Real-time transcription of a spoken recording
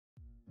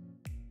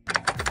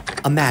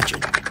Imagine,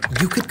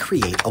 you could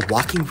create a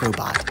walking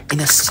robot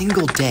in a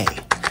single day.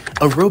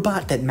 A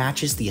robot that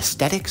matches the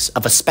aesthetics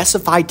of a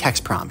specified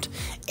text prompt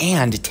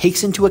and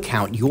takes into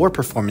account your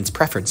performance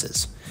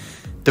preferences.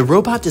 The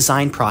robot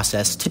design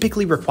process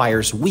typically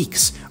requires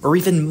weeks or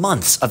even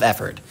months of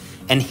effort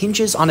and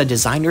hinges on a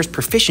designer's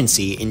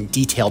proficiency in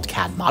detailed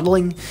CAD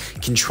modeling,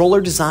 controller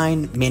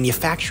design,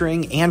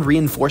 manufacturing, and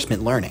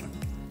reinforcement learning.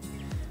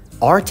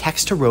 Our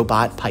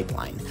Text2Robot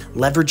pipeline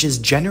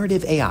leverages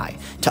generative AI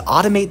to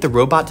automate the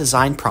robot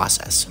design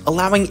process,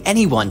 allowing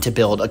anyone to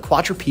build a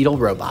quadrupedal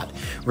robot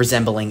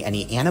resembling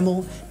any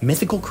animal,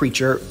 mythical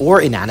creature,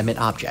 or inanimate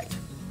object.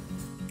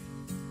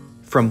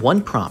 From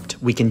one prompt,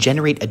 we can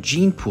generate a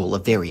gene pool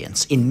of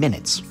variants in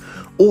minutes,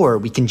 or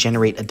we can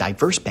generate a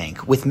diverse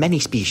bank with many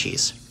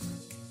species.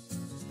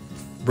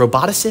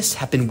 Roboticists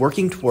have been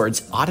working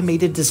towards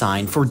automated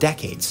design for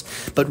decades,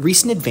 but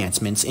recent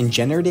advancements in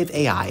generative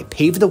AI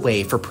pave the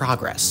way for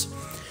progress.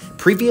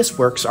 Previous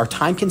works are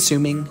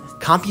time-consuming,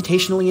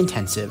 computationally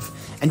intensive,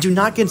 and do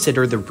not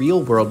consider the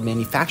real-world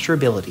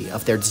manufacturability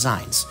of their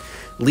designs,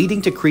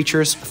 leading to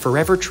creatures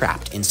forever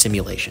trapped in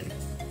simulation.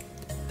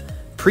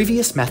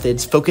 Previous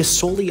methods focus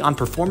solely on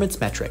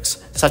performance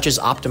metrics, such as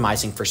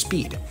optimizing for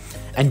speed,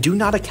 and do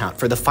not account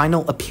for the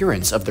final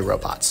appearance of the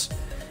robots.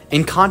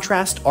 In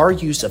contrast, our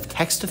use of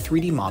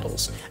text-to-3D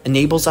models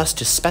enables us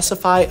to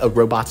specify a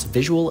robot's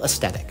visual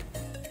aesthetic.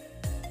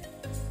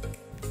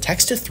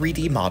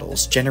 Text-to-3D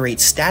models generate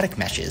static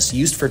meshes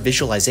used for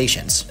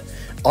visualizations.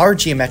 Our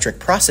geometric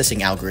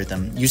processing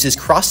algorithm uses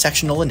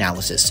cross-sectional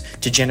analysis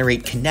to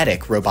generate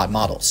kinetic robot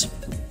models.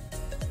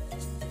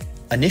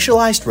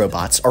 Initialized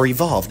robots are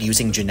evolved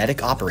using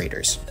genetic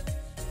operators.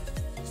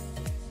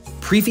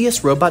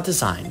 Previous robot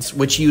designs,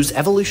 which use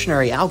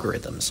evolutionary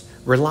algorithms,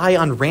 rely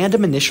on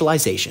random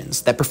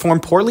initializations that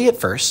perform poorly at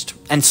first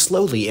and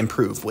slowly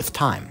improve with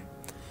time.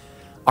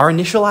 Our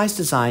initialized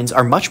designs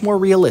are much more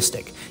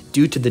realistic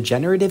due to the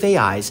generative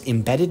AI's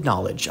embedded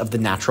knowledge of the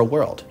natural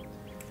world.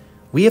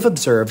 We have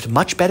observed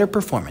much better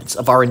performance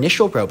of our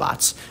initial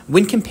robots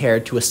when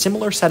compared to a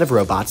similar set of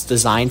robots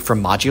designed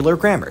from modular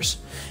grammars,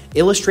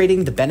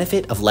 illustrating the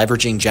benefit of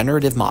leveraging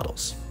generative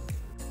models.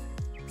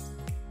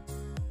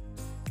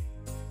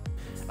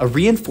 A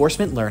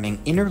reinforcement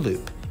learning inner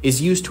loop is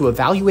used to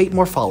evaluate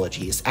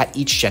morphologies at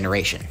each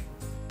generation.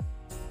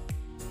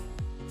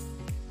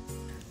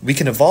 We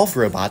can evolve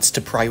robots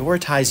to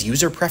prioritize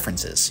user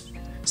preferences,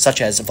 such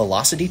as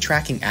velocity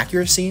tracking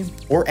accuracy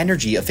or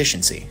energy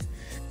efficiency.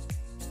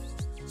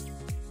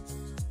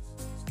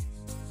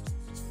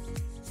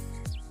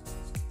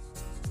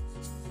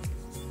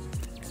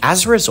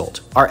 As a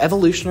result, our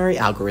evolutionary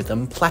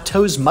algorithm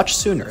plateaus much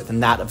sooner than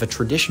that of a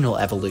traditional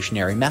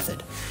evolutionary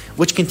method,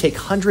 which can take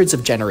hundreds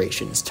of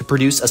generations to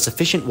produce a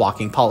sufficient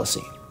walking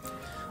policy.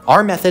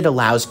 Our method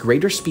allows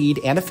greater speed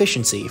and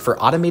efficiency for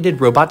automated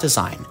robot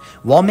design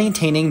while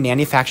maintaining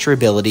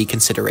manufacturability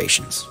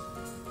considerations.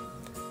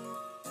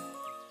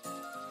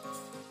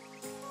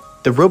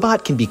 The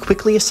robot can be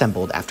quickly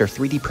assembled after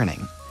 3D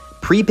printing.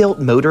 Pre-built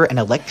motor and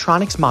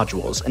electronics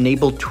modules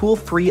enable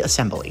tool-free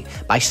assembly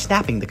by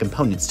snapping the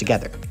components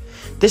together.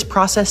 This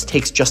process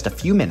takes just a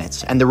few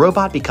minutes, and the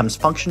robot becomes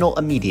functional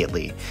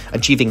immediately,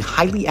 achieving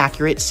highly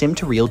accurate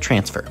sim-to-real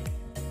transfer.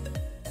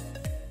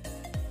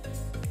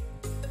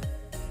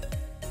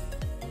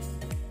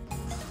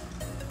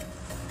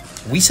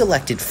 We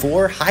selected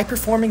 4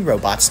 high-performing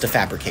robots to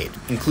fabricate,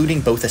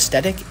 including both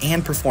aesthetic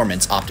and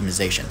performance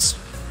optimizations.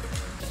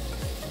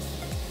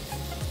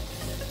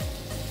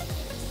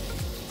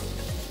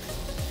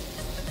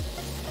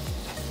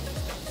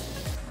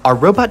 Our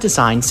robot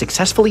design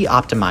successfully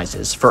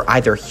optimizes for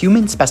either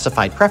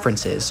human-specified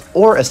preferences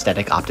or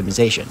aesthetic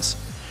optimizations.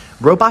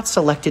 Robots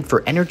selected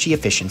for energy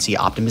efficiency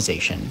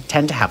optimization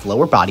tend to have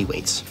lower body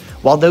weights,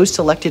 while those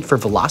selected for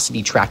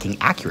velocity tracking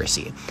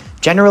accuracy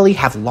generally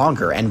have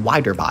longer and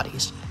wider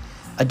bodies.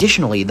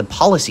 Additionally, the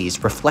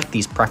policies reflect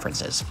these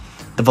preferences.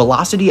 The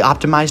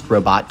velocity-optimized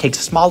robot takes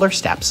smaller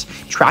steps,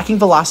 tracking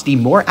velocity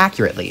more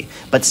accurately,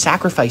 but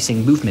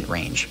sacrificing movement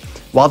range,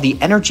 while the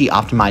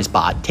energy-optimized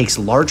bot takes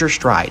larger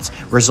strides,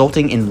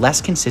 resulting in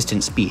less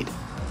consistent speed.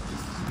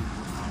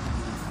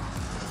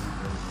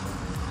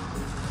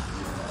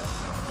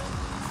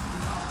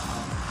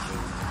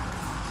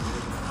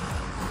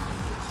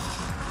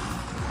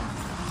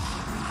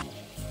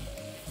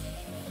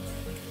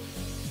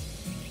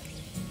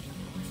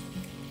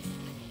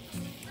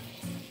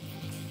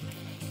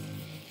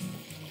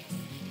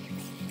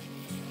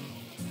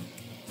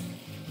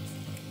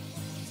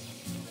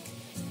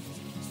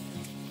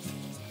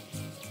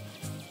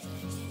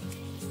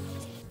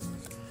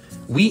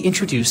 We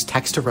introduced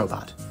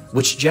Text2Robot,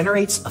 which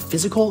generates a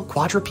physical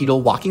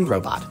quadrupedal walking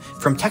robot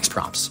from text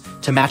prompts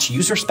to match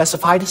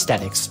user-specified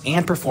aesthetics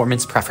and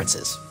performance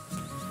preferences.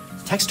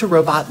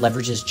 Text2Robot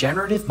leverages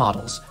generative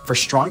models for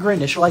stronger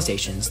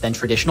initializations than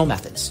traditional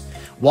methods,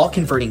 while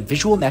converting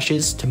visual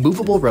meshes to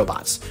movable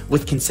robots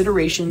with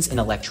considerations in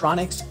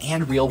electronics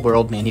and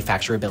real-world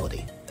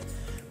manufacturability.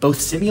 Both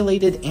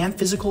simulated and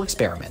physical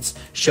experiments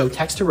show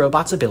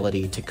Text2Robot's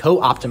ability to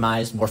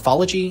co-optimize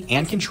morphology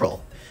and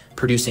control,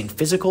 producing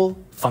physical,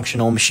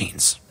 functional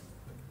machines.